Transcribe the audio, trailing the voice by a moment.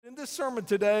this sermon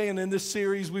today and in this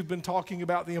series, we've been talking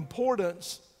about the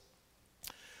importance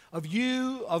of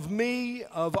you, of me,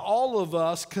 of all of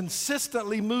us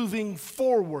consistently moving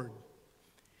forward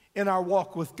in our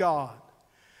walk with God.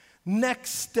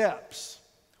 Next steps.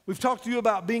 We've talked to you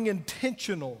about being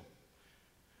intentional,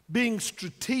 being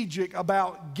strategic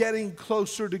about getting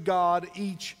closer to God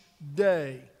each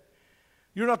day.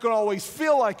 You're not going to always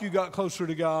feel like you got closer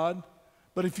to God,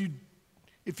 but if you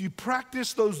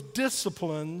practice those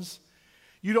disciplines,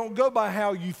 you don't go by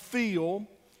how you feel.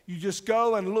 You just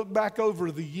go and look back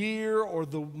over the year or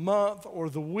the month or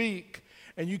the week,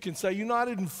 and you can say, I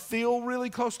didn't feel really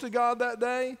close to God that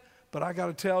day, but I got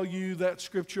to tell you that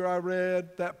scripture I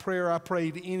read, that prayer I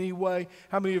prayed anyway.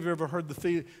 How many of you ever heard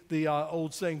the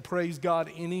old saying, praise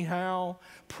God anyhow,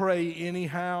 pray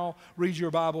anyhow, read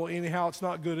your Bible anyhow? It's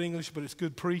not good English, but it's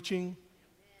good preaching.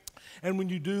 And when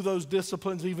you do those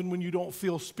disciplines, even when you don't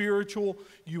feel spiritual,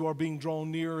 you are being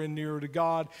drawn nearer and nearer to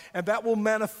God. And that will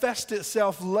manifest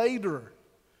itself later.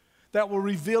 That will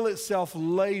reveal itself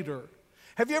later.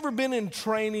 Have you ever been in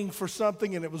training for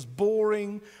something and it was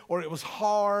boring or it was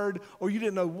hard or you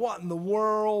didn't know what in the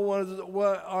world,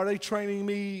 what are they training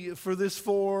me for this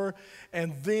for?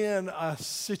 And then a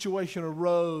situation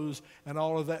arose and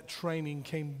all of that training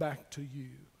came back to you.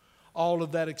 All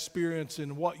of that experience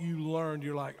and what you learned,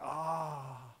 you're like,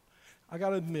 I got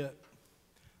to admit,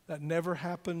 that never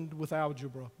happened with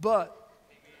algebra. But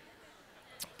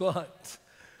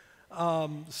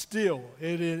still,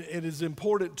 it is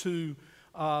important to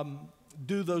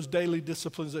do those daily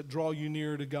disciplines that draw you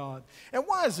nearer to God. And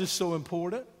why is this so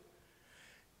important?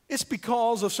 It's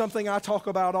because of something I talk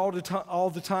about all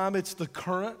the time. It's the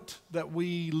current that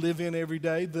we live in every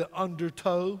day, the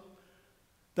undertow.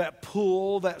 That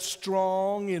pull, that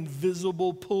strong,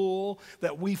 invisible pull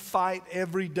that we fight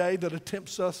every day that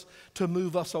attempts to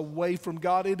move us away from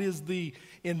God. It is the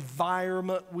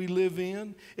environment we live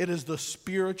in. It is the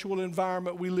spiritual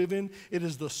environment we live in. It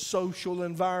is the social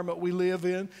environment we live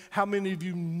in. How many of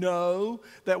you know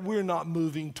that we're not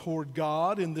moving toward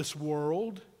God in this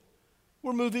world?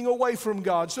 We're moving away from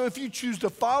God. So if you choose to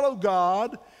follow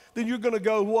God, then you're going to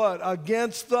go what?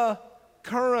 Against the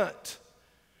current.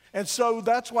 And so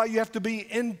that's why you have to be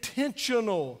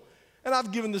intentional. And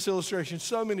I've given this illustration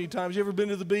so many times. You ever been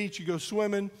to the beach, you go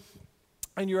swimming,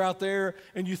 and you're out there,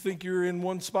 and you think you're in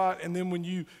one spot, and then when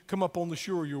you come up on the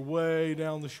shore, you're way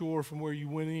down the shore from where you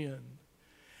went in.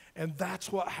 And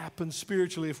that's what happens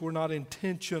spiritually if we're not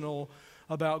intentional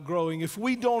about growing. If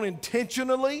we don't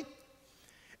intentionally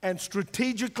and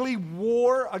strategically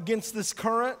war against this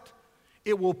current,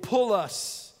 it will pull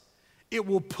us. It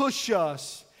will push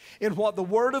us in what the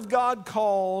Word of God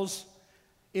calls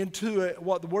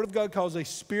a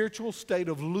spiritual state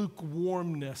of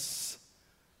lukewarmness.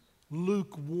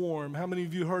 Lukewarm. How many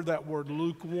of you heard that word,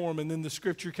 lukewarm? And then the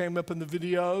scripture came up in the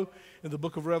video in the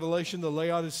book of Revelation, the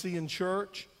Laodicean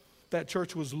church. That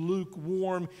church was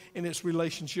lukewarm in its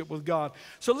relationship with God.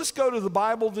 So let's go to the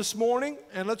Bible this morning,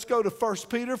 and let's go to 1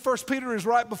 Peter. 1 Peter is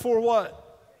right before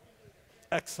what?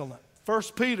 Excellent. 1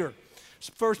 Peter.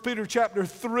 1 Peter chapter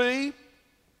 3.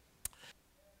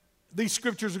 These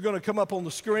scriptures are going to come up on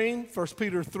the screen. 1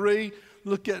 Peter 3,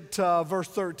 look at verse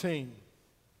 13.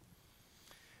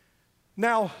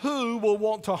 Now, who will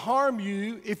want to harm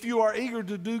you if you are eager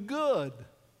to do good?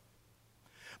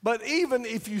 But even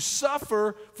if you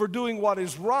suffer for doing what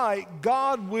is right,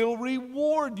 God will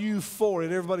reward you for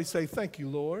it. Everybody say, thank you,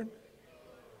 Lord.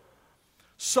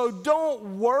 So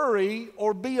don't worry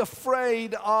or be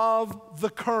afraid of the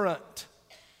current.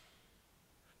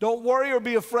 Don't worry or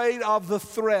be afraid of the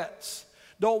threats.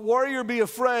 Don't worry or be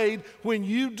afraid when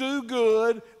you do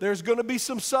good. There's going to be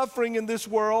some suffering in this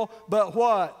world, but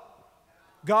what?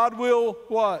 God will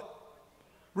what?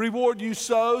 Reward you.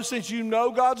 So since you know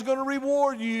God's going to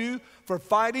reward you for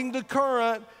fighting the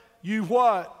current, you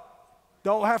what?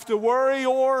 Don't have to worry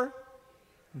or?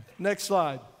 Next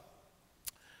slide.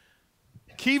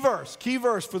 Key verse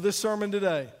for this sermon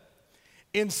today.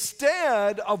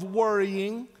 Instead of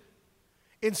worrying,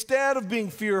 instead of being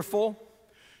fearful,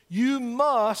 you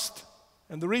must,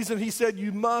 and the reason he said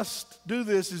you must do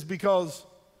this is because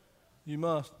you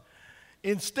must.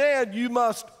 Instead, you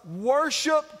must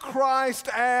worship Christ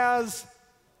as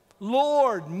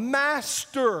Lord,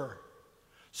 Master,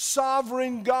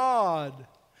 Sovereign God.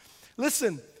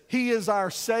 Listen, He is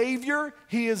our Savior.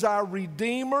 He is our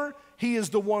Redeemer. He is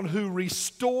the one who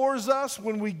restores us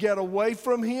when we get away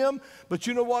from Him. But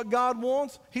you know what God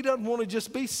wants? He doesn't want to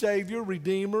just be Savior,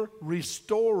 Redeemer,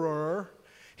 Restorer.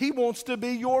 He wants to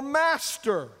be your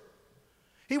Master.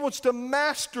 He wants to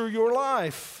master your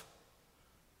life.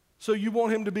 So you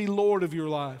want Him to be Lord of your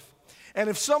life. And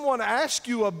if someone asks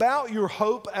you about your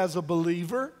hope as a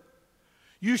believer,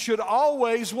 you should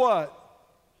always what?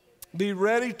 Be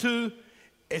ready to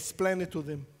explain it to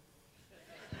them.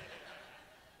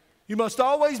 You must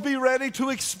always be ready to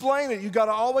explain it. You got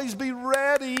to always be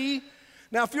ready.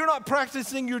 Now, if you're not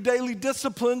practicing your daily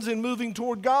disciplines and moving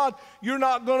toward God, you're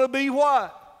not going to be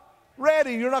what?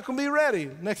 Ready. You're not going to be ready.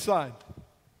 Next slide.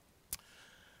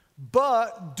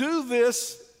 But do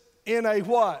this in a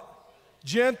what?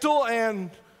 Gentle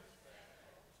and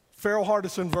Farrell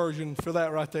Hardison version for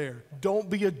that right there. Don't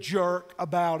be a jerk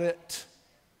about it.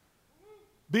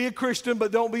 Be a Christian,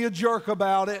 but don't be a jerk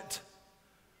about it.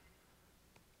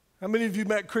 How many of you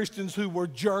met Christians who were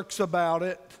jerks about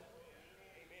it?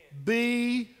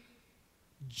 Be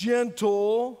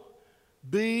gentle,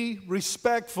 be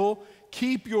respectful,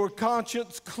 keep your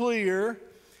conscience clear,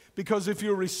 because if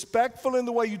you're respectful in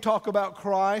the way you talk about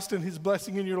Christ and His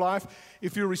blessing in your life,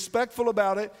 if you're respectful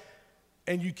about it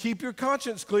and you keep your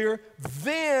conscience clear,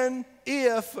 then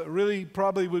if, really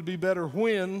probably would be better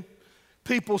when,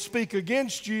 people speak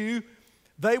against you,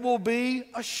 they will be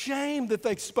ashamed that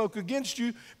they spoke against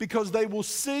you, because they will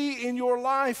see in your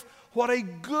life what a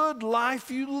good life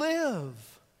you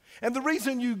live. And the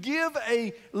reason you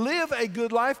live a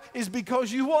good life is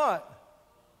because you what?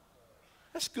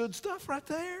 That's good stuff right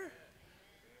there.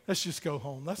 Let's just go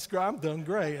home. I'm done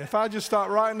great. If I just stop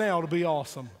right now, it'll be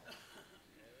awesome.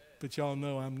 But y'all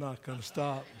know I'm not going to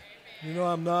stop. You know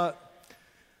I'm not.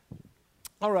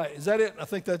 All right, is that it? I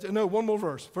think that's, no, one more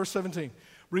verse. Verse 17.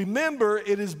 Remember,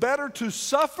 it is better to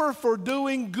suffer for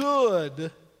doing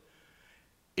good,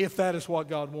 if that is what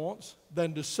God wants,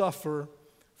 than to suffer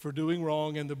for doing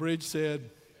wrong. And the bridge said,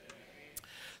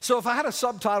 so if I had a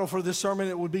subtitle for this sermon,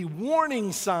 it would be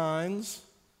Warning Signs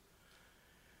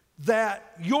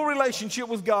that your relationship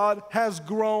with God has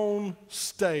grown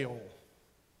stale.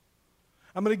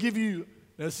 I'm going to give you,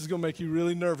 this is going to make you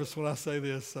really nervous when I say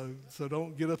this, so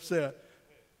don't get upset.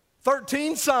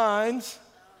 13 signs.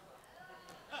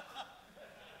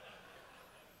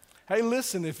 Hey,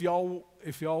 listen, if y'all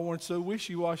weren't so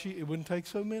wishy-washy, it wouldn't take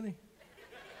so many.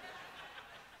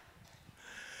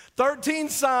 13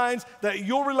 signs that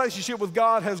your relationship with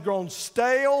God has grown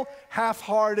stale,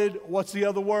 half-hearted. What's the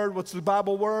other word? What's the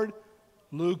Bible word?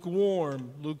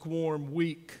 Lukewarm,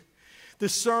 weak.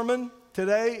 This sermon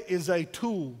today is a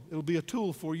tool. It'll be a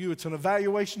tool for you. It's an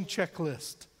evaluation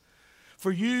checklist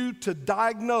for you to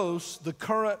diagnose the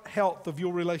current health of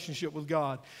your relationship with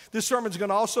God. This sermon is going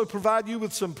to also provide you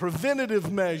with some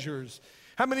preventative measures.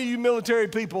 How many of you military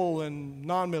people, and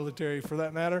non-military for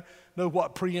that matter, know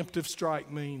what preemptive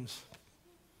strike means?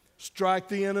 Strike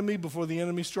the enemy before the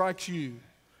enemy strikes you.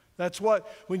 That's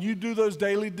what, when you do those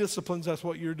daily disciplines, that's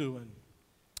what you're doing.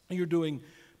 You're doing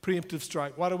preemptive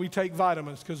strike. Why do we take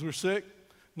vitamins? Because we're sick?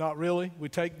 Not really. We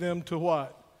take them to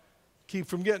what? Keep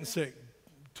from getting sick,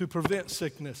 to prevent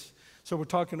sickness. So we're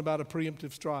talking about a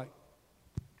preemptive strike.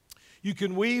 You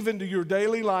can weave into your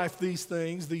daily life these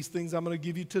things I'm going to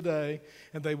give you today,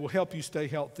 and they will help you stay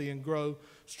healthy and grow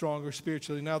stronger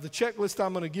spiritually. Now, the checklist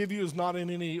I'm going to give you is not in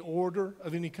any order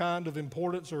of any kind of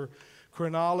importance or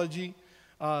chronology.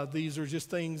 These are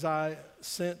just things I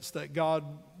sense that God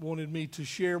wanted me to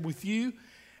share with you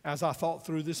as I thought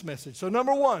through this message. So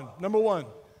number one,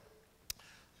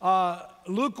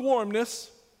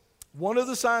 lukewarmness. One of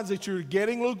the signs that you're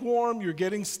getting lukewarm, you're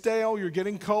getting stale, you're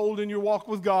getting cold in your walk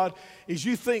with God is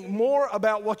you think more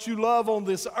about what you love on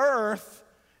this earth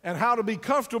and how to be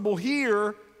comfortable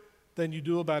here than you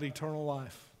do about eternal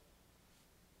life.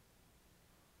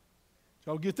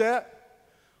 Y'all get that?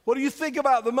 What do you think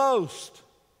about the most?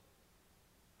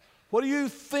 What do you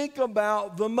think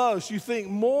about the most? You think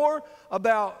more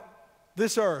about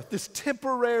this earth, this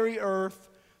temporary earth,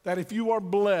 that if you are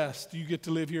blessed, you get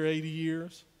to live here 80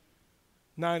 years.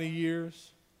 90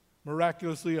 years,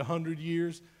 miraculously 100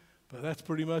 years, but that's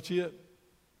pretty much it.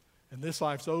 And this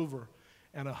life's over.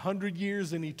 And 100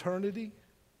 years in eternity,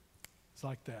 it's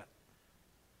like that.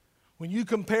 When you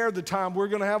compare the time we're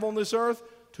going to have on this earth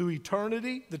to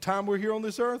eternity, the time we're here on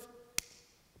this earth,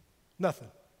 nothing.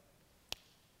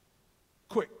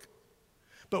 Quick.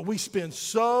 But we spend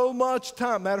so much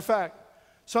time. Matter of fact,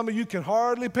 some of you can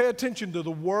hardly pay attention to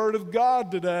the Word of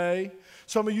God today.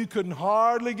 Some of you couldn't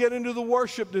hardly get into the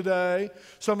worship today.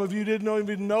 Some of you didn't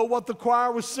even know what the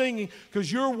choir was singing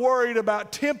because you're worried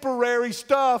about temporary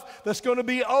stuff that's going to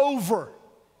be over.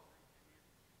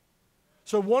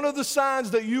 So one of the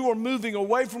signs that you are moving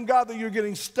away from God, that you're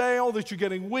getting stale, that you're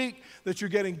getting weak, that you're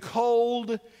getting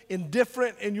cold,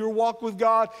 indifferent in your walk with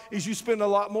God, is you spend a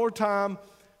lot more time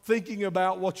thinking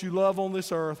about what you love on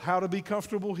this earth, how to be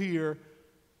comfortable here,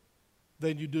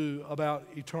 than you do about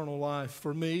eternal life.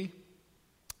 For me,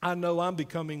 I know I'm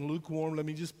becoming lukewarm. Let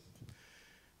me just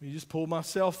pull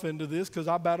myself into this because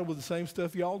I battle with the same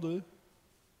stuff y'all do.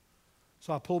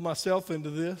 So I pull myself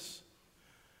into this.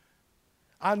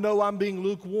 I know I'm being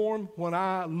lukewarm when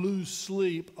I lose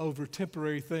sleep over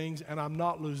temporary things and I'm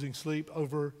not losing sleep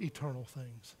over eternal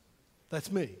things.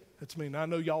 That's me. That's me. And I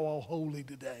know y'all all holy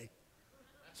today.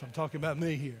 So I'm talking about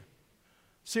me here.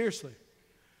 Seriously.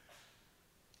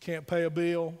 Can't pay a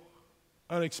bill,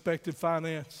 unexpected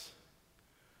finance,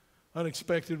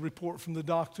 unexpected report from the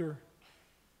doctor,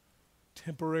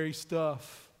 temporary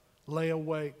stuff, lay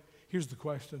awake. Here's the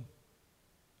question.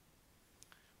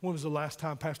 When was the last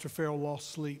time Pastor Farrell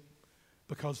lost sleep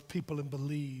because people in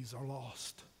Belize are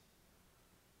lost?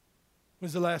 When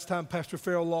was the last time Pastor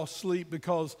Farrell lost sleep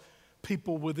because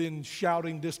people within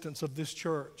shouting distance of this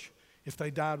church, if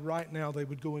they died right now, they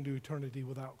would go into eternity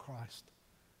without Christ?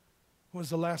 When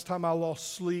was the last time I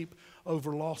lost sleep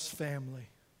over lost family,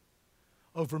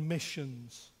 over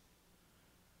missions?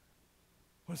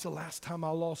 When was the last time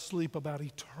I lost sleep about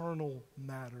eternal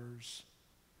matters?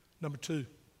 Number 2.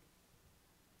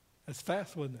 That's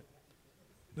fast, wasn't it?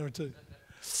 Number 2.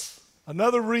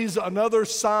 Another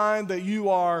sign that you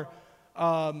are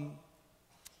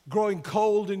growing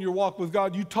cold in your walk with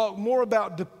God. You talk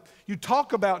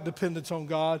about dependence on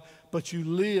God, but you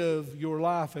live your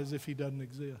life as if He doesn't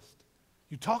exist.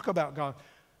 You talk about God.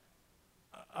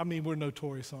 I mean, we're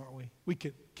notorious, aren't we?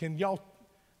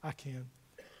 I can.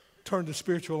 Turn the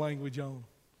spiritual language on.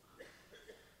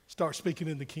 Start speaking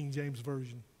in the King James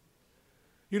Version.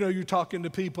 You know, you're talking to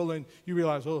people and you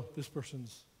realize, oh, this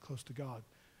person's close to God.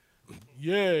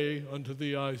 Yea, unto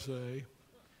thee I say.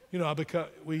 You know,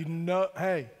 we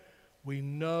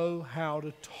know how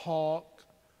to talk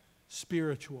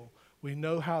spiritual. We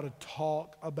know how to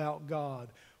talk about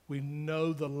God. We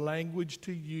know the language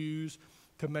to use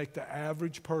to make the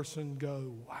average person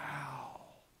go, wow,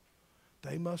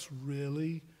 they must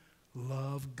really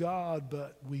love God.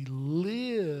 But we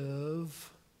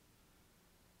live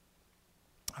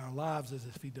our lives as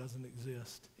if He doesn't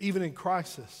exist. Even in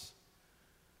crisis.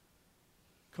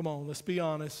 Come on, let's be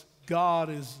honest. God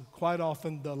is quite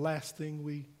often the last thing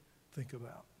we think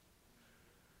about.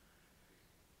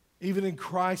 Even in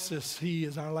crisis, He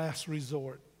is our last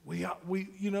resort. We're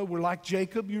like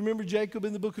Jacob. You remember Jacob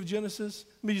in the book of Genesis?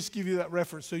 Let me just give you that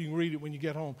reference so you can read it when you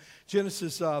get home.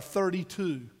 Genesis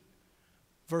 32,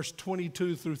 verse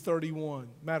 22 through 31.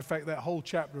 Matter of fact, that whole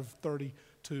chapter of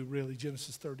 32, really,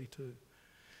 Genesis 32.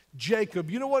 Jacob,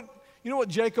 you know what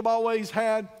Jacob always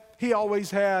had? He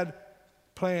always had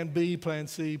plan B, plan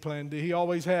C, plan D. He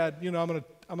always had, I'm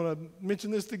gonna mention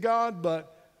this to God,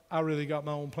 but I really got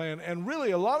my own plan. And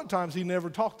really, a lot of times he never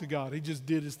talked to God. He just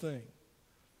did his thing.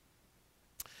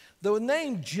 The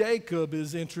name Jacob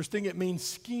is interesting. It means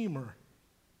schemer.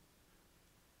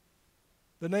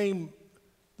 The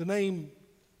name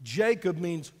Jacob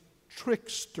means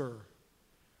trickster,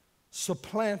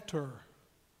 supplanter,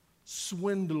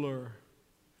 swindler.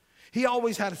 He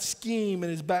always had a scheme in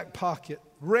his back pocket,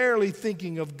 rarely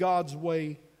thinking of God's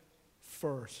way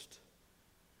first.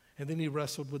 And then he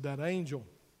wrestled with that angel.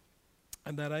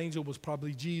 And that angel was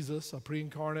probably Jesus, a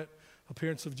pre-incarnate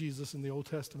appearance of Jesus in the Old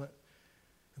Testament.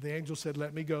 And the angel said,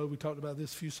 let me go. We talked about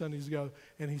this a few Sundays ago.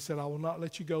 And he said, I will not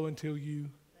let you go until you.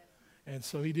 And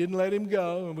so he didn't let him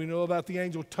go. And we know about the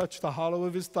angel touched the hollow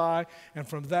of his thigh. And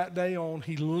from that day on,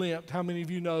 he limped. How many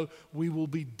of you know we will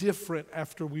be different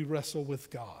after we wrestle with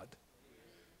God?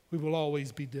 We will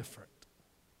always be different.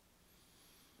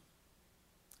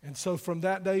 And so from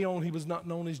that day on, he was not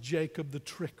known as Jacob the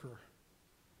tricker,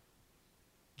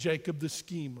 Jacob the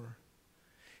schemer.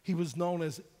 He was known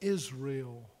as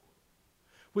Israel,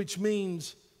 which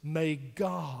means may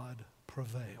God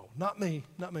prevail. Not me,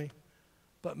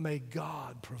 but may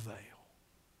God prevail.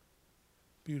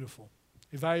 Beautiful.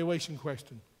 Evaluation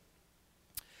question.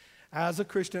 As a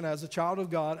Christian, as a child of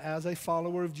God, as a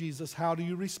follower of Jesus, how do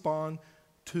you respond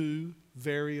to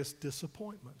various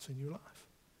disappointments in your life?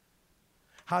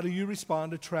 How do you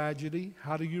respond to tragedy?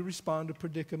 How do you respond to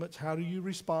predicaments? How do you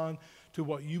respond to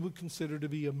what you would consider to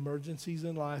be emergencies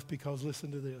in life? Because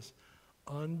listen to this,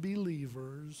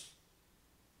 unbelievers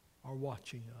are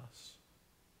watching us.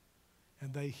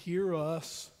 And they hear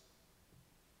us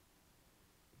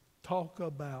talk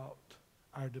about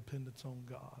our dependence on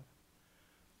God.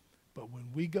 But when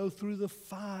we go through the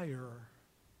fire,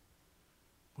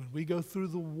 when we go through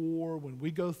the war, when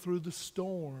we go through the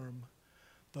storm,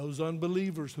 those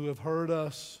unbelievers who have heard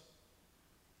us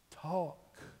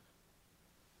talk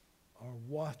are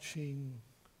watching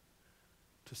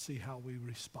to see how we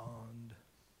respond.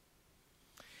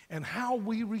 And how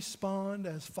we respond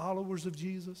as followers of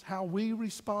Jesus, how we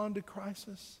respond to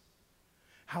crisis,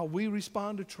 how we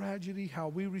respond to tragedy, how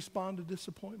we respond to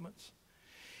disappointments,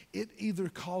 it either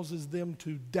causes them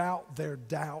to doubt their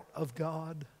doubt of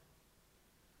God,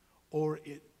 or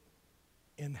it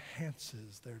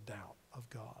enhances their doubt of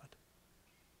God.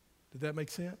 Did that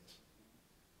make sense?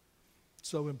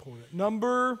 So important.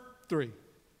 Number 3.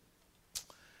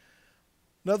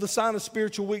 Another sign of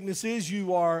spiritual weakness is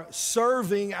you are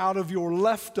serving out of your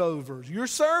leftovers. You're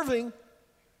serving,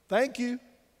 thank you,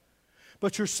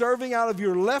 but you're serving out of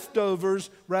your leftovers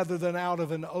rather than out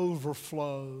of an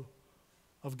overflow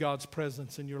of God's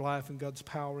presence in your life and God's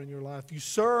power in your life. You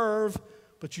serve,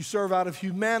 but you serve out of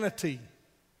humanity.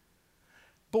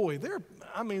 Boy,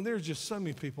 there's just so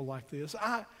many people like this.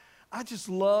 I just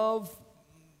love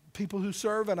people who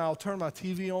serve, and I'll turn my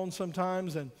TV on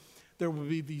sometimes, and there will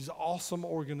be these awesome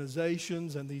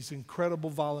organizations and these incredible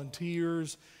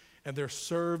volunteers, and they're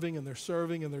serving and they're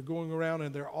serving and they're going around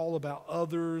and they're all about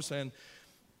others, and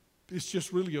it's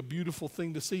just really a beautiful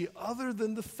thing to see, other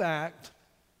than the fact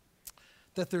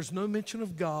that there's no mention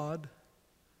of God.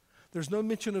 There's no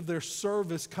mention of their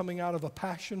service coming out of a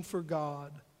passion for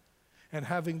God and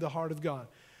having the heart of God.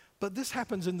 But this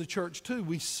happens in the church too.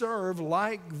 We serve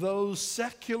like those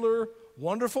secular,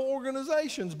 wonderful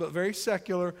organizations, but very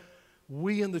secular.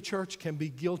 We in the church can be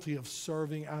guilty of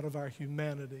serving out of our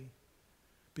humanity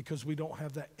because we don't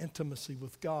have that intimacy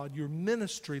with God. Your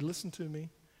ministry, listen to me,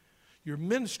 your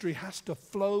ministry has to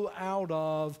flow out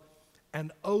of an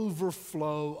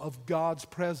overflow of God's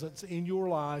presence in your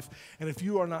life. And if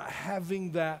you are not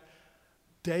having that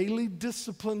daily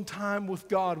discipline time with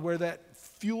God where that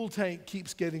fuel tank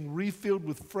keeps getting refilled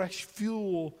with fresh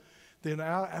fuel, then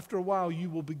after a while you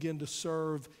will begin to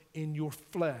serve in your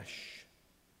flesh.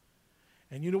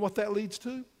 And you know what that leads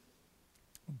to?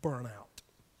 Burnout.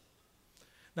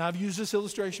 Now, I've used this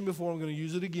illustration before. I'm going to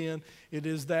use it again. It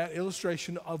is that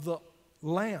illustration of the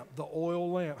lamp, the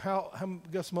oil lamp.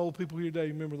 Got some old people here today,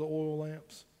 remember the oil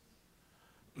lamps?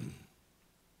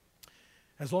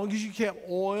 As long as you kept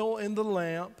oil in the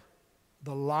lamp,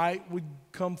 the light would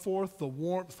come forth, the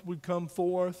warmth would come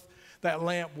forth, that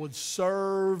lamp would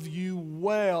serve you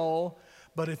well.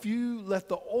 But if you let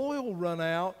the oil run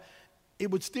out, it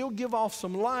would still give off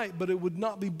some light, but it would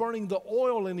not be burning the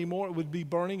oil anymore. It would be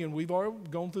burning, and we've already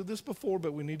gone through this before,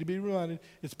 but we need to be reminded,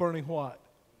 it's burning what?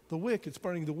 The wick. It's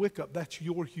burning the wick up. That's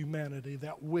your humanity.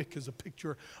 That wick is a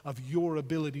picture of your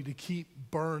ability to keep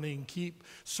burning, keep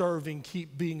serving,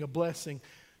 keep being a blessing.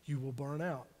 You will burn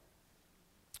out.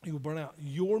 You will burn out.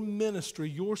 Your ministry,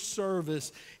 your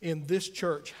service in this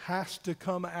church has to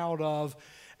come out of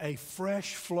a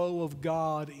fresh flow of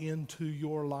God into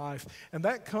your life. And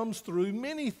that comes through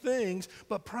many things,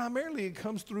 but primarily it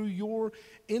comes through your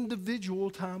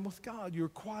individual time with God, your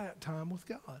quiet time with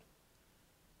God.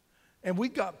 And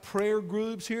we've got prayer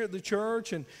groups here at the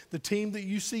church, and the team that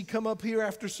you see come up here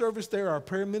after service, they're our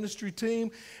prayer ministry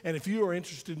team. And if you are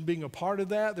interested in being a part of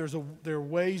that, there are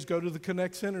ways. Go to the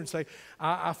Connect Center and say,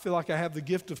 I feel like I have the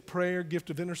gift of prayer, gift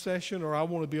of intercession, or I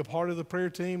want to be a part of the prayer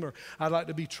team, or I'd like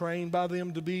to be trained by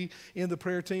them to be in the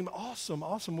prayer team. Awesome,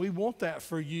 awesome. We want that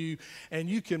for you. And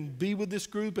you can be with this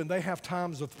group, and they have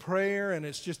times of prayer, and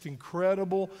it's just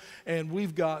incredible. And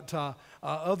we've got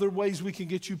other ways we can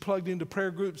get you plugged into prayer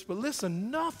groups. But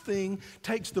listen, nothing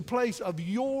takes the place of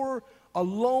your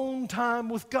alone time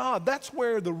with God. That's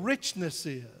where the richness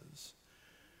is.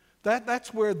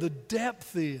 That's where the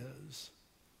depth is.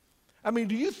 I mean,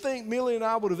 do you think Millie and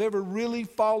I would have ever really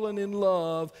fallen in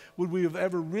love? Would we have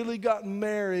ever really gotten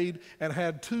married and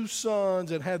had 2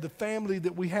 sons and had the family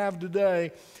that we have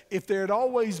today if there had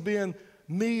always been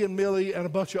me and Millie and a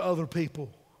bunch of other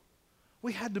people?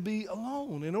 We had to be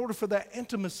alone in order for that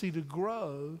intimacy to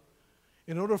grow,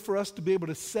 in order for us to be able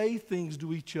to say things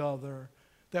to each other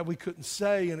that we couldn't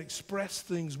say and express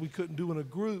things we couldn't do in a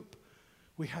group.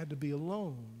 We had to be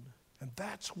alone. And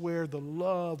that's where the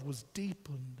love was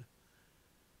deepened.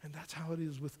 And that's how it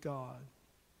is with God.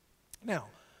 Now,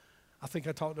 I think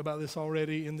I talked about this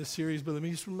already in this series, but let me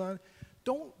just remind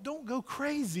you, don't go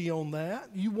crazy on that.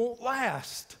 You won't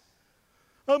last.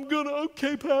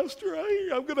 Okay, Pastor,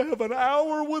 I'm going to have an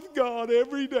hour with God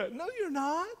every day. No, you're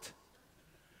not.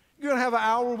 You're going to have an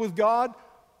hour with God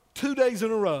 2 days in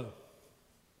a row.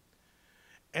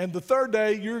 And the third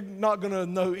day, you're not going to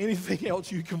know anything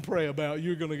else you can pray about.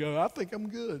 You're going to go, I think I'm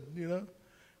good, you know.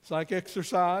 It's like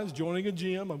exercise, joining a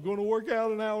gym. I'm going to work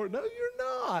out an hour. No, you're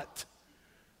not.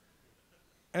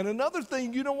 And another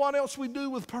thing, you know what else we do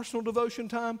with personal devotion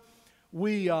time?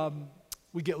 We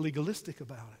get legalistic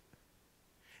about it.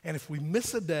 And if we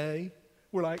miss a day,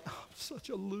 we're like, oh, I'm such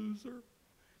a loser.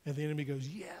 And the enemy goes,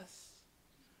 yes.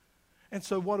 And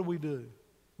so what do?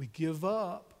 We give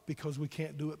up because we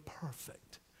can't do it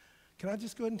perfect. Can I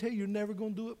just go ahead and tell you, you're never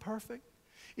going to do it perfect?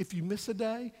 If you miss a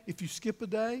day, if you skip a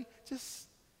day, just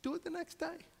do it the next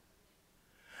day.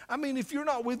 I mean, if you're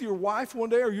not with your wife one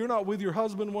day or you're not with your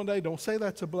husband one day, don't say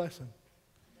that's a blessing.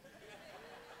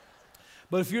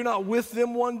 But if you're not with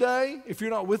them one day,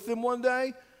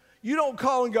 you don't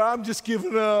call and go, I'm just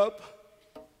giving up.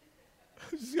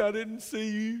 I didn't see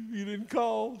you. You didn't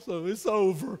call, so it's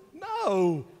over.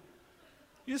 No.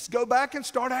 You just go back and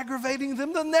start aggravating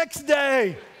them the next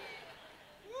day.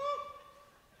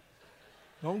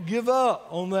 Don't give up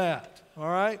on that, all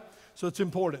right? So it's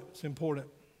important. It's important.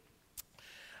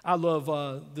 I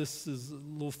love, this is a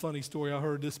little funny story I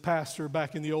heard. This pastor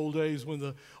back in the old days when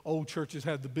the old churches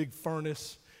had the big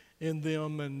furnace in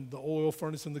them and the oil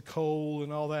furnace and the coal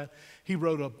and all that, he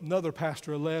wrote another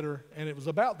pastor a letter, and it was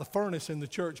about the furnace in the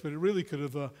church, but it really could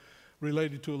have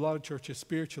related to a lot of churches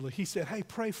spiritually. He said, hey,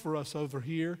 pray for us over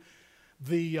here.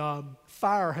 The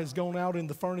fire has gone out in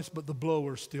the furnace, but the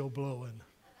blower's still blowing.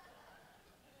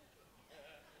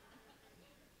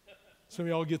 Some of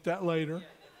y'all get that later.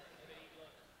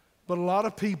 But a lot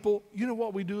of people, you know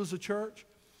what we do as a church?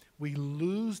 We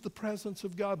lose the presence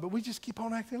of God, but we just keep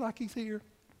on acting like he's here.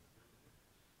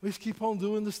 We just keep on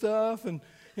doing the stuff and,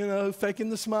 faking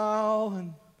the smile.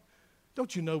 And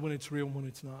don't you know when it's real and when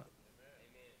it's not?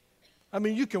 I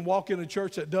mean, you can walk in a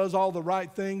church that does all the right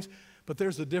things, but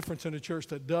there's a difference in a church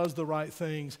that does the right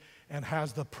things and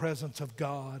has the presence of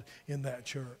God in that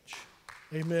church.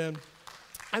 Amen.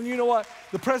 And you know what?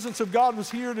 The presence of God was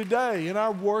here today in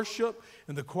our worship,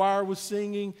 and the choir was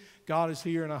singing. God is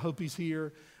here, and I hope he's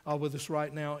here with us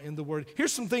right now in the Word.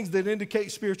 Here's some things that indicate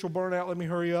spiritual burnout. Let me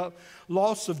hurry up.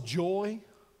 Loss of joy,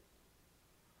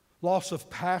 loss of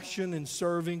passion in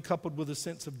serving, coupled with a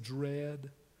sense of dread,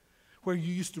 where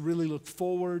you used to really look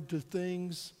forward to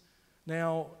things.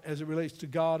 Now, as it relates to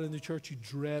God and the church, you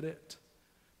dread it.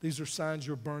 These are signs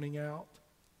you're burning out.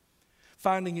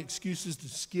 Finding excuses to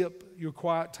skip your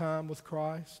quiet time with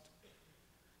Christ.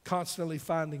 Constantly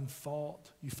finding fault.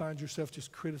 You find yourself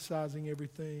just criticizing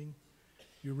everything.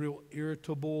 You're real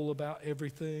irritable about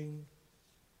everything.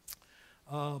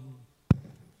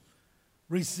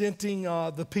 Resenting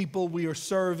the people we are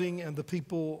serving and the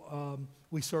people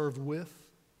we serve with.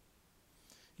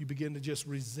 You begin to just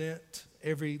resent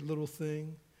every little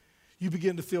thing. You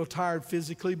begin to feel tired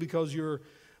physically because you're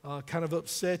kind of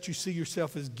upset. You see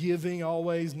yourself as giving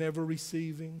always, never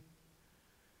receiving.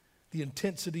 The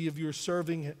intensity of your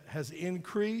serving has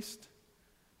increased,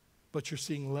 but you're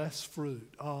seeing less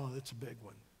fruit. Oh, that's a big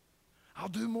one. I'll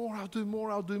do more, I'll do more,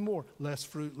 I'll do more. Less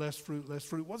fruit, less fruit, less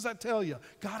fruit. What does that tell you?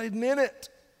 God isn't in it.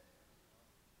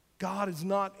 God is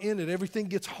not in it. Everything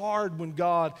gets hard when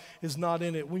God is not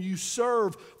in it. When you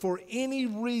serve for any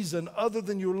reason other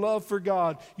than your love for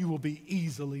God, you will be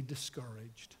easily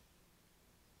discouraged.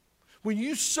 When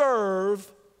you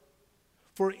serve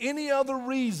for any other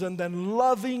reason than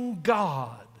loving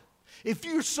God, if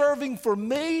you're serving for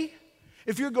me,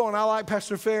 if you're going, I like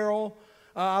Pastor Farrell,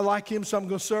 I like him, so I'm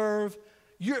going to serve,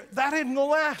 that isn't going to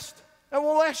last. That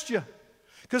won't last you.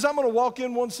 Because I'm going to walk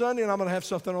in one Sunday and I'm going to have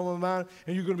something on my mind,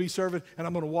 and you're going to be serving, and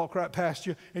I'm going to walk right past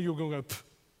you, and you're going to go, pfft.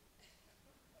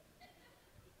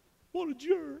 What a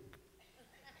jerk.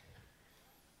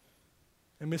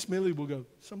 And Miss Millie will go,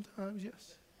 sometimes,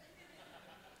 yes.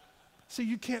 See,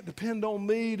 you can't depend on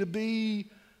me to be,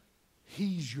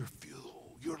 he's your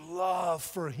fuel, your love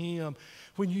for him.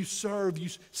 When you serve,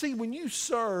 when you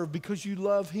serve because you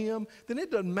love him, then it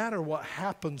doesn't matter what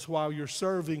happens while you're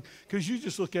serving, because you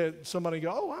just look at somebody and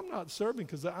go, oh, I'm not serving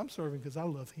because I'm serving because I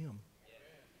love him.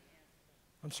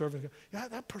 I'm serving. Yeah,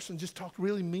 that person just talked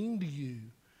really mean to you.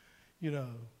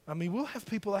 I mean, we'll have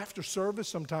people after service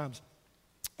sometimes.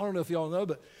 I don't know if y'all know,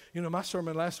 but, my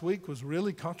sermon last week was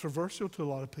really controversial to a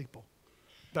lot of people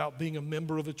about being a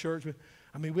member of a church.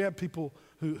 I mean, we had people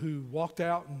who walked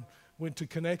out and went to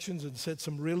Connections and said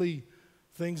some really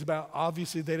things about,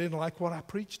 obviously they didn't like what I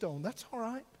preached on. That's all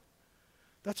right.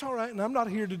 That's all right. And I'm not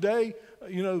here today,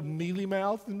 mealy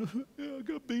mouthed and I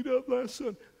got beat up last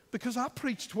Sunday, because I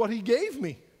preached what he gave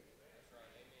me.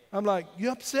 I'm like,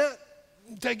 you upset?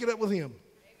 Take it up with him.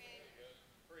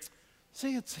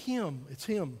 See, it's him. It's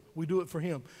him. We do it for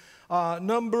him.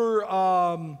 Number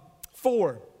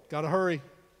 4. Got to hurry.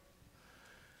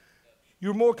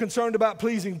 You're more concerned about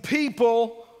pleasing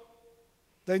people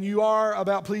than you are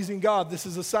about pleasing God. This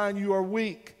is a sign you are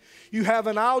weak. You have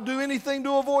an I'll do anything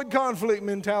to avoid conflict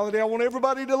mentality. I want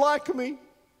everybody to like me.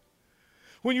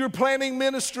 When you're planning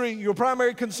ministry, your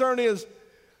primary concern is,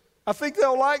 I think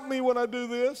they'll like me when I do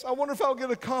this. I wonder if I'll get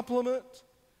a compliment.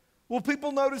 Will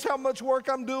people notice how much work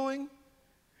I'm doing?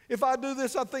 If I do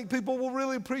this, I think people will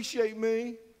really appreciate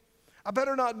me. I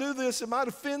better not do this. It might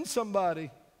offend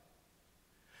somebody.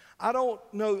 I don't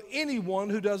know anyone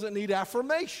who doesn't need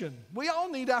affirmation. We all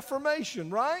need affirmation,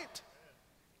 right?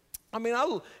 I mean,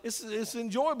 it's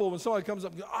enjoyable when somebody comes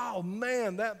up and goes, oh,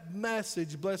 man, that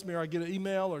message blessed me, or I get an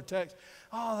email or text,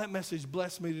 oh, that message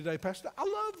blessed me today, Pastor. I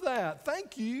love that.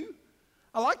 Thank you.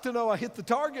 I like to know I hit the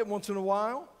target once in a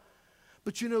while.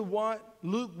 But you know what?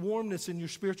 Lukewarmness in your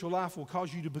spiritual life will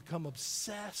cause you to become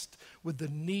obsessed with the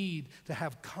need to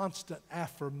have constant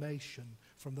affirmation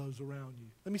from those around you.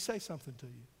 Let me say something to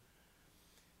you.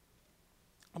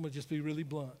 I'm going to just be really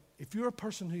blunt. If you're a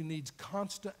person who needs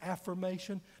constant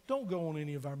affirmation, don't go on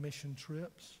any of our mission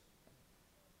trips.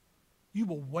 You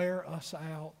will wear us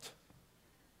out.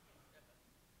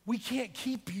 We can't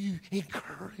keep you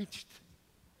encouraged.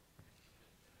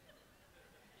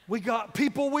 We got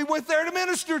people we went there to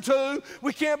minister to.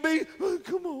 We can't be, oh,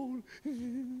 come on.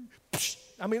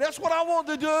 I mean, that's what I want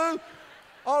to do.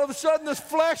 All of a sudden, this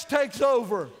flesh takes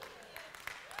over.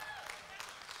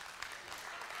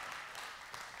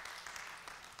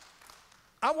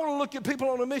 I want to look at people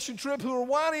on a mission trip who are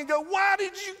whining and go, why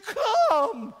did you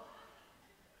come?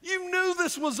 You knew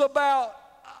this was about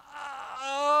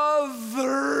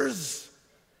others.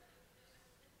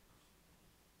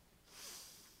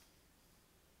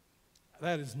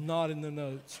 That is not in the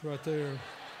notes right there.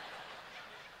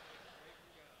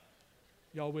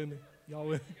 Y'all with me? Y'all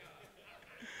with me?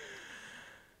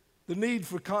 The need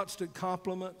for constant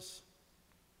compliments,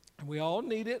 and we all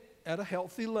need it at a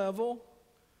healthy level.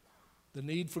 The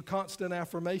need for constant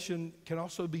affirmation can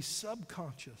also be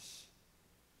subconscious.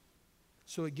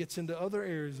 So it gets into other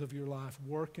areas of your life,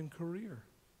 work and career,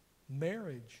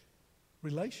 marriage,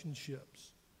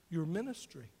 relationships, your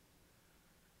ministry.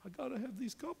 I got to have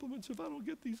these compliments. If I don't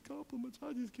get these compliments,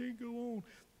 I just can't go on.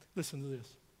 Listen to this.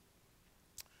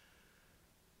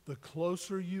 The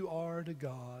closer you are to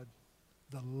God,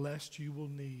 the less you will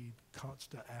need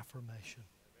constant affirmation.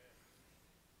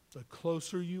 The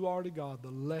closer you are to God, the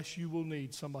less you will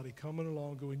need somebody coming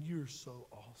along going, you're so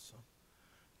awesome.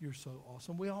 You're so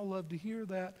awesome. We all love to hear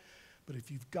that, but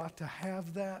if you've got to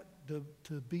have that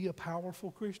to be a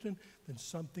powerful Christian, then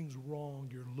something's wrong.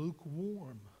 You're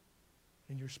lukewarm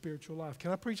in your spiritual life.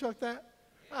 Can I preach like that?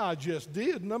 I just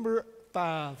did. Number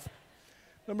 5.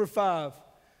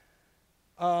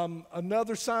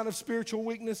 Another sign of spiritual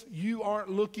weakness, you aren't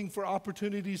looking for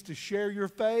opportunities to share your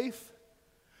faith.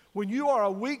 When you are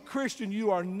a weak Christian,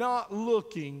 you are not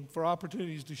looking for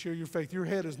opportunities to share your faith. Your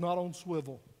head is not on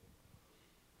swivel.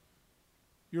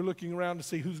 You're looking around to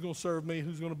see who's going to serve me,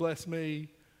 who's going to bless me.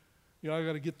 You know, I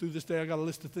got to get through this day. I got a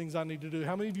list of things I need to do.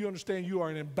 How many of you understand you are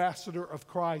an ambassador of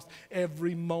Christ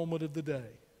every moment of the day?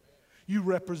 You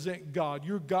represent God.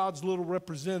 You're God's little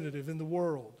representative in the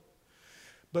world.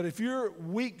 But if you're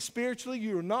weak spiritually,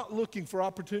 you're not looking for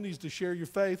opportunities to share your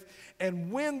faith.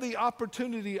 And when the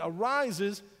opportunity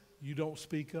arises, you don't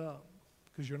speak up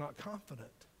because you're not confident.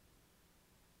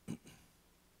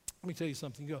 Let me tell you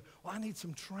something. You go, well, I need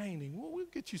some training. Well, we'll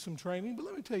get you some training, but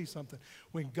let me tell you something.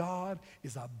 When God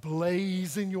is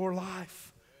ablaze in your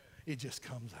life, it just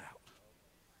comes out.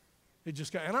 It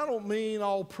just and I don't mean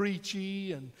all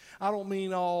preachy, and I don't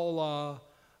mean all,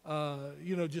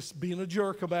 just being a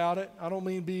jerk about it. I don't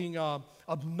mean being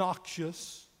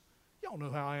obnoxious. Y'all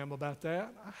know how I am about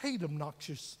that. I hate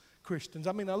obnoxious Christians.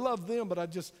 I mean, I love them, but I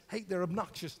just hate their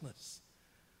obnoxiousness.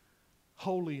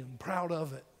 Holy and proud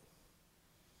of it.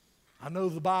 I know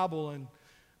the Bible, and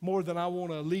more than I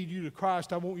want to lead you to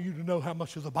Christ, I want you to know how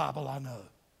much of the Bible I know.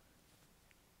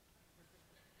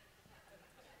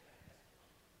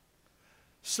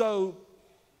 So,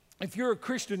 if you're a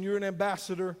Christian, you're an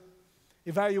ambassador.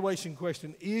 Evaluation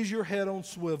question, is your head on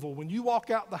swivel? When you walk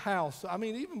out the house, I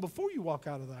mean, even before you walk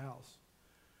out of the house,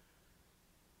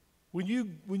 when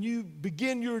you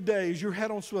begin your day, is your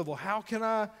head on swivel? How can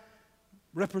I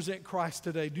represent Christ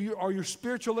today? Are your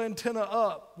spiritual antenna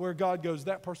up where God goes,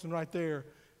 that person right there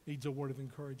needs a word of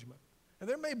encouragement? And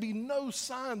there may be no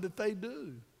sign that they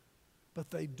do,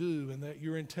 but they do, and that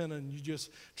your antenna, and you just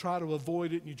try to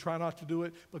avoid it, and you try not to do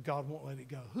it, but God won't let it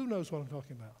go. Who knows what I'm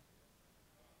talking about?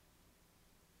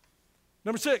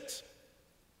 Number 6,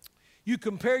 you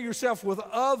compare yourself with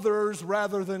others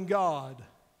rather than God.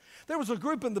 There was a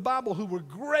group in the Bible who were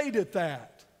great at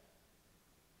that.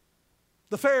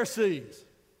 The Pharisees.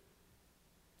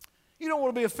 You don't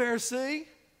want to be a Pharisee.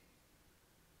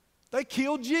 They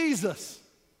killed Jesus.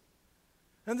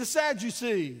 And the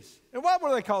Sadducees. And why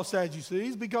were they called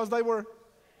Sadducees? Because they were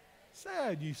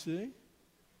sad, you see.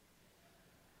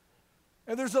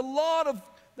 And there's a lot of,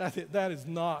 that is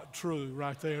not true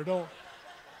right there.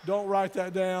 Don't write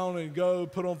that down and go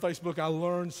put on Facebook, I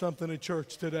learned something at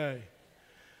church today.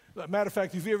 Matter of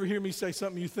fact, if you ever hear me say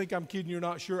something you think I'm kidding, you're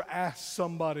not sure, ask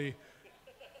somebody.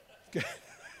 Okay.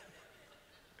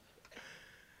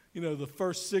 You know, the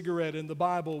first cigarette in the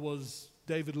Bible was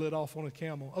David lit off on a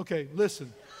camel. Okay,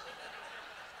 listen.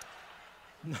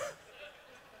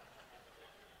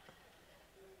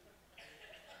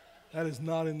 That is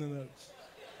not in the notes.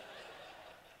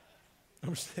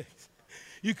 Number 6.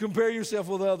 You compare yourself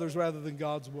with others rather than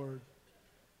God's word.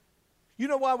 You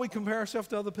know why we compare ourselves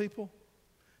to other people?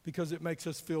 Because it makes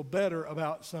us feel better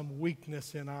about some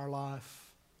weakness in our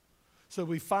life. So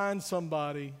we find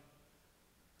somebody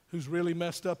who's really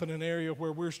messed up in an area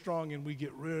where we're strong, and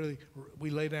we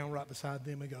lay down right beside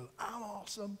them and go, I'm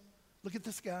awesome. Look at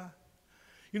this guy.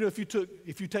 You know, if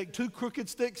you take 2 crooked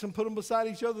sticks and put them beside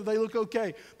each other, they look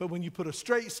okay. But when you put a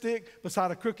straight stick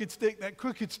beside a crooked stick, that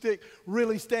crooked stick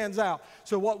really stands out.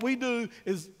 So what we do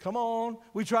is, come on,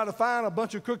 we try to find a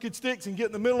bunch of crooked sticks and get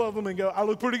in the middle of them and go, I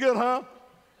look pretty good, huh?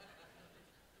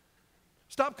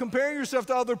 Stop comparing yourself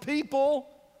to other people.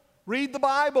 Read the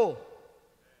Bible.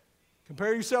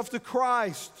 Compare yourself to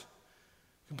Christ.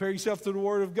 Compare yourself to the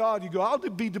Word of God. You go, I'll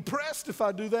be depressed if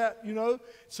I do that, you know.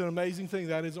 It's an amazing thing.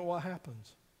 That isn't what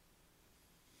happens.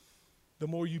 The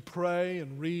more you pray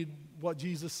and read what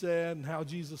Jesus said and how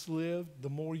Jesus lived, the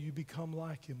more you become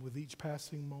like Him with each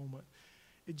passing moment.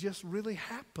 It just really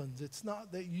happens. It's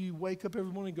not that you wake up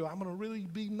every morning and go, I'm going to really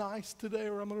be nice today,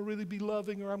 or I'm going to really be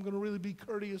loving, or I'm going to really be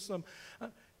courteous.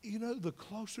 You know, the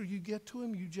closer you get to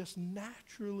Him, you just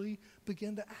naturally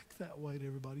begin to act that way to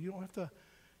everybody. You don't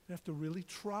have to really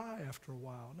try after a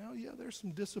while. Now, yeah, there's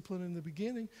some discipline in the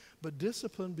beginning, but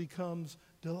discipline becomes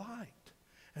delight,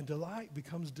 and delight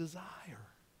becomes desire.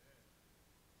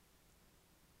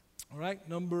 All right,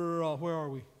 number, where are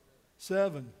we?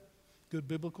 7, good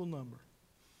biblical number.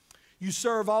 You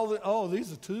serve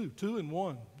these are 2 and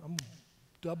 1. I'm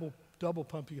double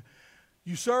pumping you.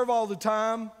 You serve all the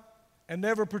time and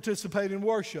never participate in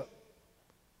worship.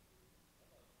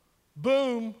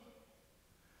 Boom.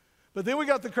 But then we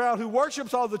got the crowd who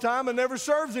worships all the time and never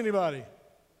serves anybody.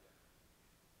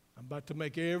 I'm about to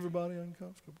make everybody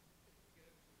uncomfortable.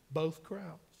 Both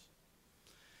crowds.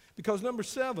 Because number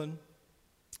 7,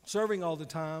 serving all the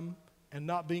time and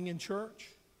not being in church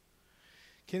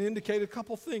can indicate a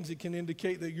couple things. It can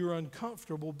indicate that you're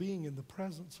uncomfortable being in the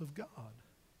presence of God.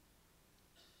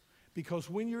 Because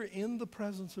when you're in the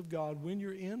presence of God, when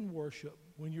you're in worship,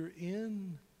 when you're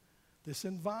in this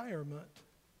environment,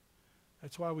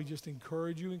 that's why we just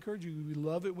encourage you. We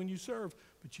love it when you serve,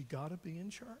 but you got to be in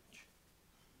church.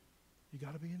 You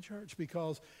got to be in church,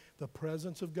 because the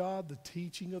presence of God, the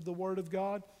teaching of the Word of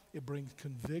God, it brings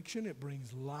conviction. It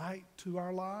brings light to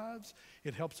our lives.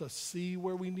 It helps us see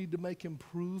where we need to make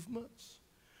improvements,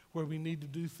 where we need to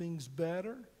do things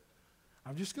better.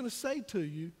 I'm just going to say to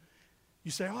you,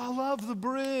 you say, oh, I love the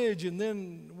bridge. And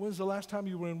then when's the last time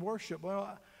you were in worship?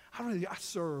 Well, I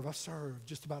serve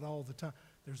just about all the time.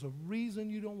 There's a reason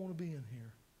you don't want to be in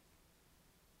here.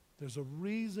 There's a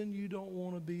reason you don't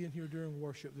want to be in here during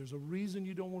worship. There's a reason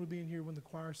you don't want to be in here when the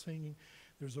choir's singing.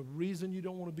 There's a reason you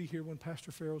don't want to be here when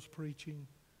Pastor Farrell's preaching.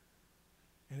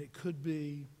 And it could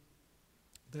be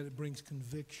that it brings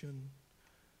conviction.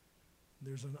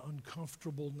 There's an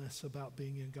uncomfortableness about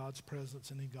being in God's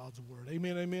presence and in God's Word.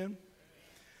 Amen, amen?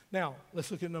 Now, let's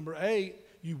look at number 8.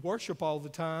 You worship all the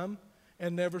time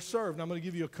and never serve. Now, I'm going to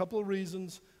give you a couple of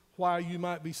reasons why you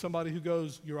might be somebody who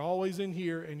goes, you're always in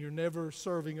here and you're never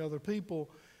serving other people.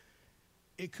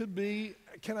 It could be,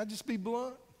 can I just be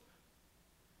blunt?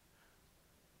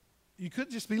 You could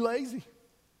just be lazy.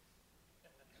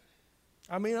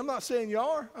 I mean, I'm not saying you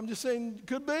are. I'm just saying it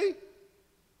could be.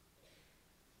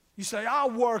 You say, I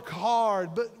work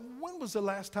hard, but when was the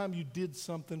last time you did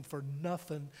something for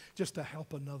nothing just to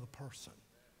help another person?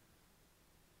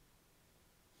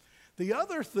 The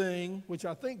other thing, which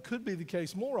I think could be the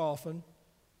case more often,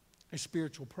 is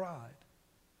spiritual pride.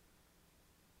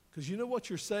 Because you know what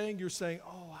you're saying? You're saying,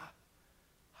 oh,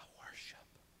 I worship.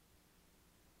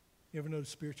 You ever notice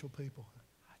spiritual people?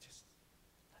 I just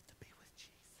like to be with Jesus.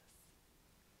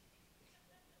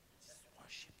 Just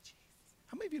worship Jesus.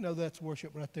 How many of you know that's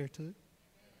worship right there too?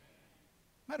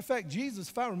 Matter of fact, Jesus,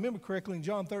 if I remember correctly, in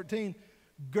John 13,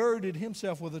 girded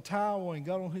himself with a towel and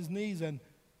got on his knees and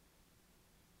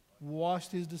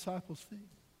washed his disciples' feet.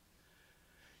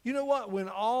 You know what? When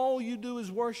all you do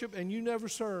is worship and you never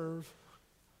serve,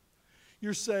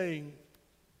 you're saying,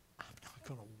 I'm not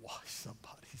going to wash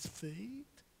somebody's feet.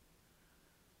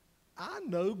 I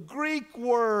know Greek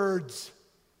words.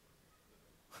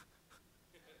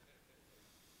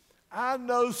 I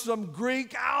know some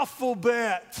Greek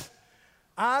alphabet.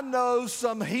 I know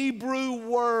some Hebrew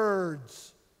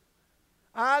words.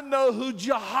 I know who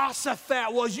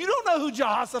Jehoshaphat was. You don't know who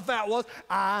Jehoshaphat was.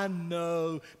 I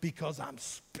know because I'm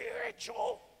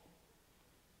spiritual.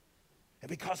 And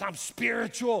because I'm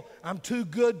spiritual, I'm too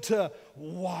good to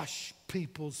wash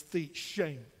people's feet.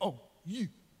 Shame on you.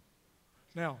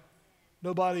 Now,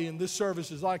 nobody in this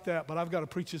service is like that, but I've got to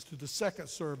preach this to the second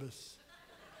service.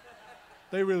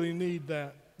 They really need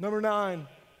that. Number 9.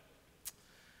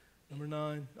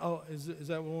 Oh, is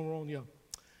that one wrong? Yeah.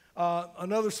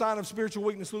 Another sign of spiritual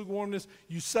weakness, lukewarmness.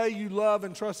 You say you love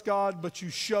and trust God, but you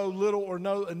show little or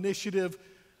no initiative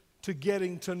to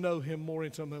getting to know Him more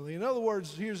intimately. In other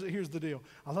words, here's the deal.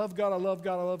 I love God, I love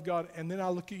God, I love God. And then I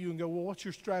look at you and go, well, what's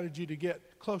your strategy to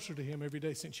get closer to Him every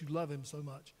day since you love Him so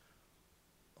much?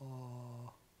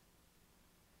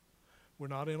 We're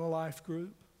not in a life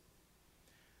group.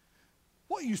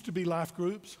 What used to be life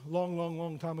groups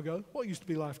long time ago? What used to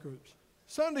be life groups?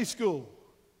 Sunday school.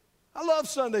 I love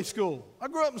Sunday school. I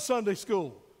grew up in Sunday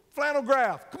school. Flannel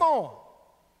graph. Come on.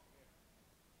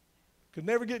 Could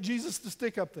never get Jesus to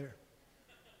stick up there.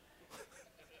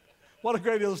 What a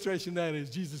great illustration that is.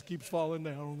 Jesus keeps falling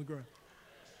down on the ground.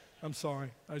 I'm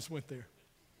sorry. I just went there.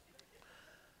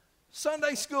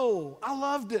 Sunday school. I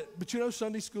loved it. But you know,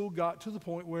 Sunday school got to the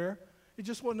point where it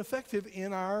just wasn't effective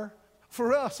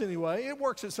for us anyway. It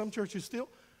works at some churches still.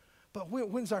 But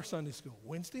when's our Sunday school?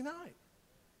 Wednesday night.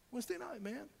 Wednesday night,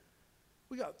 man.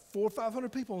 We got 400 or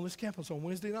 500 people on this campus on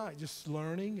Wednesday night just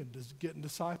learning and just getting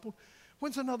discipled.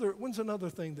 When's another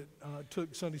thing that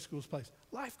took Sunday school's place?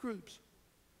 Life groups.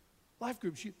 Life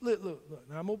groups. Look.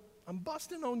 Now I'm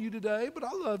busting on you today, but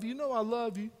I love you. You know I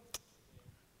love you.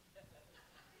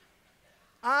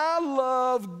 I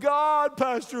love God,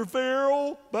 Pastor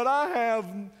Farrell, but I have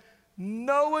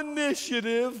no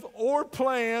initiative or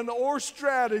plan or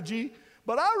strategy,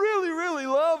 but I really, really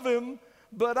love Him,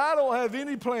 but I don't have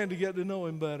any plan to get to know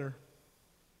Him better.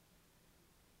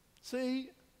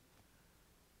 See,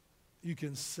 you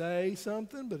can say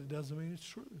something, but it doesn't mean it's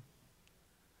true.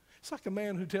 It's like a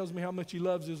man who tells me how much he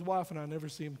loves his wife, and I never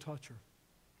see him touch her.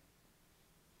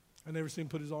 I never see him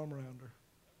put his arm around her.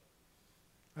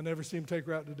 I never see him take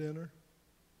her out to dinner.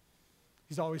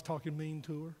 He's always talking mean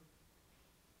to her.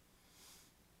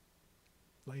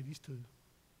 Ladies too.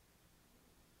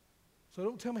 So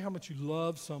don't tell me how much you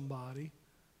love somebody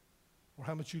or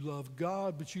how much you love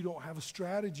God, but you don't have a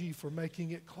strategy for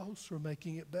making it closer,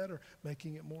 making it better,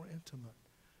 making it more intimate.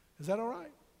 Is that all right?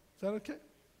 Is that okay?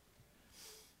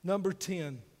 Number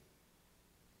 10.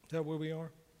 Is that where we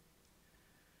are?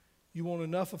 You want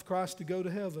enough of Christ to go to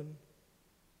heaven,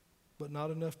 but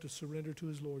not enough to surrender to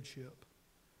His lordship.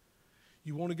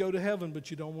 You want to go to heaven, but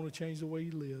you don't want to change the way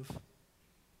you live.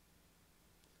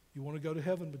 You want to go to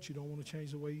heaven, but you don't want to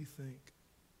change the way you think.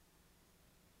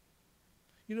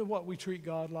 You know what we treat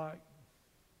God like?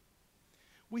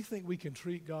 We think we can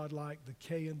treat God like the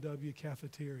K&W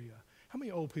cafeteria. How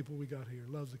many old people we got here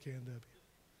loves the K&W?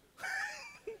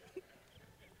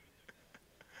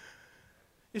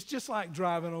 It's just like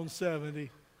driving on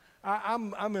 70.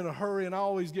 I'm in a hurry, and I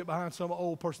always get behind some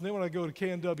old person. Then when I go to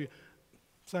K&W,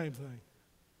 same thing.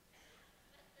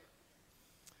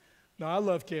 No, I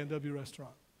love K&W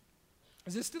restaurant.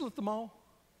 Is it still at the mall?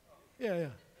 Yeah.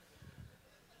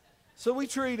 So we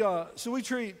treat God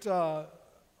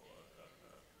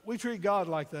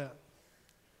like that.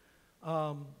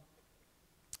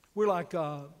 We're like,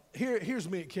 here's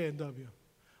me at K&W.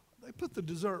 They put the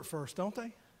dessert first, don't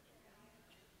they?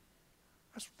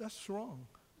 That's wrong.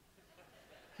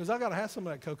 Because I got to have some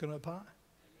of that coconut pie.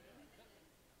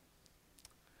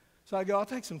 So I go, I'll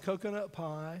take some coconut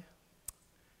pie,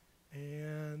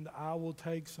 and I will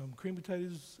take some cream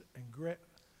potatoes and gravy.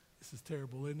 This is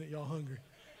terrible, isn't it? Y'all hungry?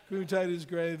 Cream potatoes,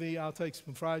 gravy. I'll take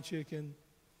some fried chicken.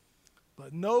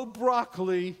 But no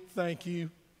broccoli, thank you.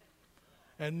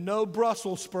 And no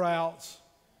Brussels sprouts.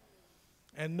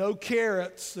 And no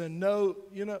carrots. And no,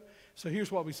 So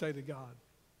here's what we say to God.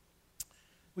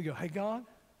 We go, hey, God,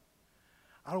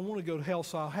 I don't want to go to hell,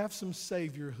 so I'll have some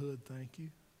saviorhood, thank you.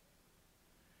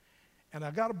 And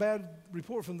I got a bad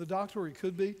report from the doctor, or it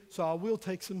could be, so I will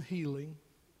take some healing.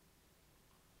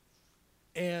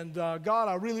 And God,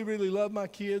 I really, really love my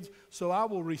kids, so I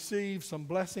will receive some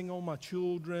blessing on my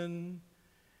children.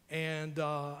 And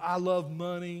I love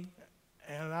money,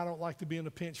 and I don't like to be in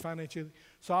a pinch financially.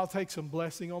 So I'll take some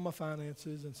blessing on my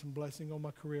finances and some blessing on my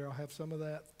career. I'll have some of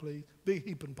that, please. Big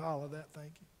heap and pile of that,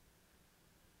 thank you.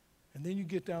 And then you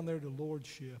get down there to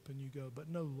lordship, and you go, but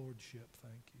no lordship,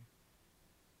 thank you.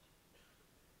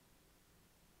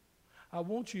 I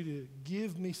want you to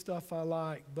give me stuff I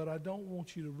like, but I don't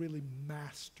want you to really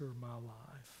master my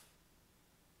life.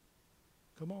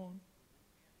 Come on.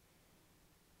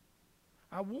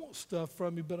 I want stuff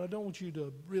from you, but I don't want you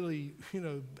to really,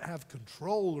 have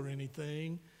control or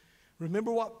anything.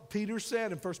 Remember what Peter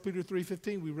said in 1 Peter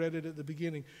 3:15? We read it at the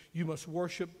beginning. You must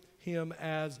worship him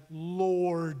as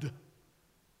Lord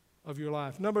of your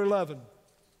life. Number 11,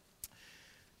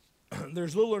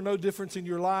 there's little or no difference in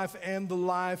your life and the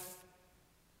life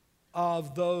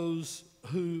of those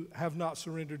who have not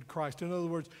surrendered to Christ. In other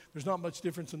words, there's not much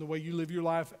difference in the way you live your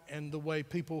life and the way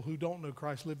people who don't know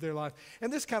Christ live their life.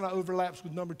 And this kind of overlaps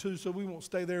with number 2, so we won't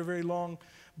stay there very long.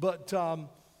 But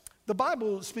the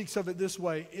Bible speaks of it this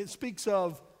way. It speaks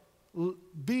of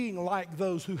being like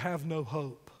those who have no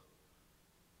hope.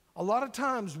 A lot of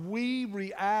times we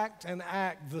react and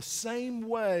act the same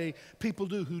way people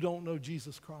do who don't know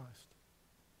Jesus Christ.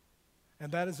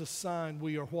 And that is a sign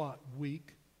we are what?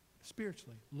 Weak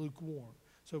spiritually, lukewarm.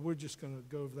 So we're just going to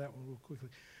go over that one real quickly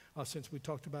since we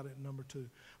talked about it in number 2.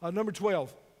 Number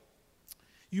 12,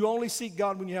 you only seek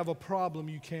God when you have a problem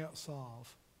you can't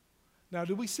solve. Now,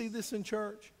 do we see this in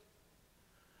church?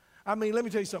 I mean, let me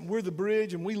tell you something. We're the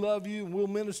bridge, and we love you, and we'll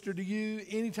minister to you.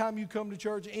 Anytime you come to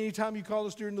church, anytime you call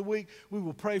us during the week, we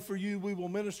will pray for you. We will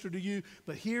minister to you.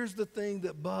 But here's the thing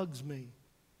that bugs me.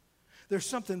 There's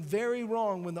something very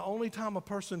wrong when the only time a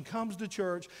person comes to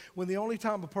church, when the only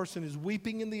time a person is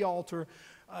weeping in the altar,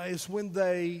 is when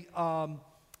they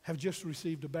have just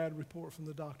received a bad report from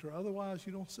the doctor. Otherwise,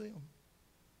 you don't see them.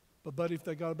 But if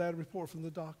they got a bad report from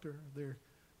the doctor, they're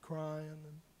crying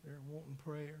and they're wanting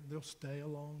prayer. They'll stay a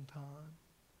long time,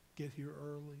 get here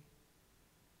early.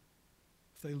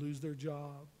 If they lose their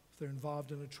job, if they're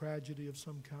involved in a tragedy of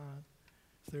some kind,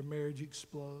 if their marriage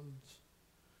explodes.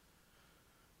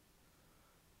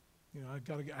 I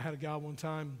had a guy one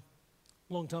time,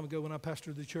 a long time ago when I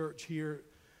pastored the church here,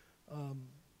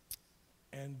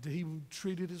 and he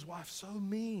treated his wife so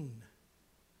mean.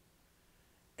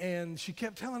 And she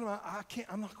kept telling him,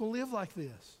 I'm not going to live like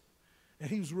this. And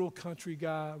he was a real country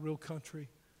guy, real country.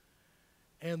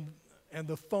 And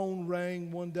the phone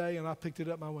rang one day, and I picked it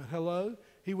up, and I went, hello?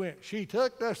 He went, she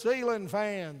took the ceiling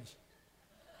fans.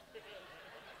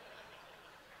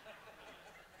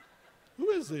 Who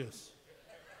is this?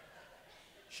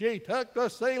 She took the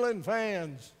ceiling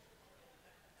fans.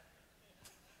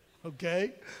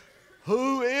 Okay,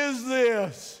 who is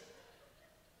this?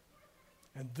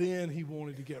 And then he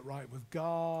wanted to get right with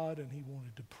God, and he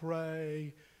wanted to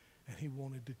pray, and he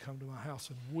wanted to come to my house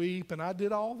and weep. And I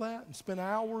did all that and spent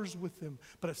hours with him.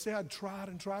 But I said I'd tried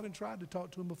and tried and tried to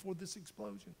talk to him before this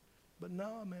explosion. But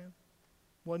no, man,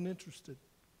 wasn't interested.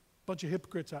 Bunch of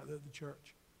hypocrites out there at the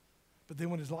church. But then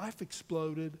when his life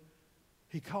exploded,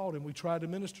 he called him. We tried to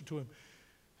minister to him.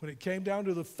 When it came down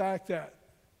to the fact that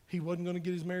he wasn't going to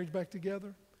get his marriage back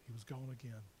together, he was gone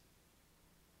again.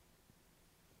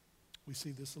 We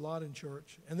see this a lot in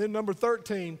church. And then number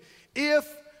 13, if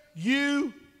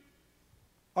you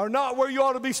are not where you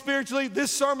ought to be spiritually, this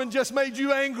sermon just made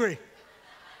you angry.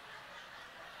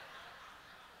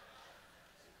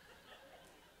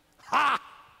 Ha!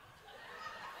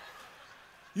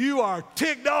 You are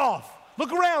ticked off.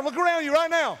 Look around you right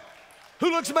now. Who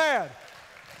looks mad?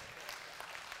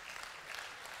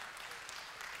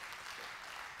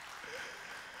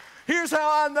 Here's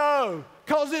how I know,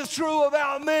 because it's true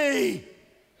about me.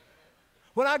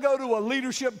 When I go to a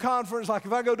leadership conference, like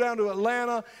if I go down to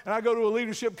Atlanta and I go to a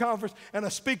leadership conference and a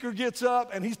speaker gets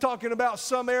up and he's talking about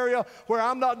some area where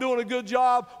I'm not doing a good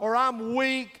job or I'm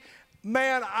weak,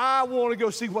 man, I want to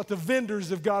go see what the vendors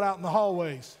have got out in the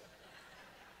hallways.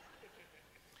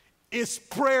 It's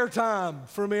prayer time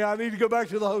for me. I need to go back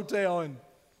to the hotel, and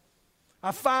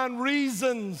I find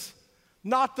reasons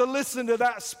not to listen to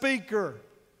that speaker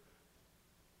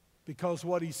because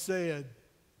what he said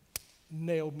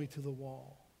nailed me to the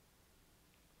wall.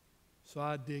 So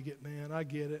I dig it, man. I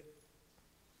get it.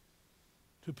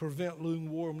 To prevent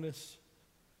lukewarmness,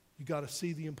 you got to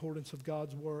see the importance of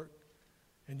God's work,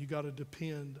 and you got to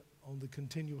depend on the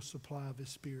continual supply of His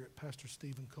Spirit. Pastor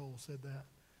Stephen Cole said that.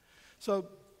 So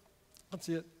that's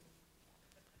it.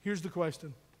 Here's the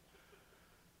question.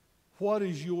 What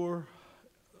is your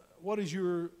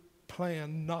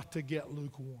plan not to get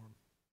lukewarm?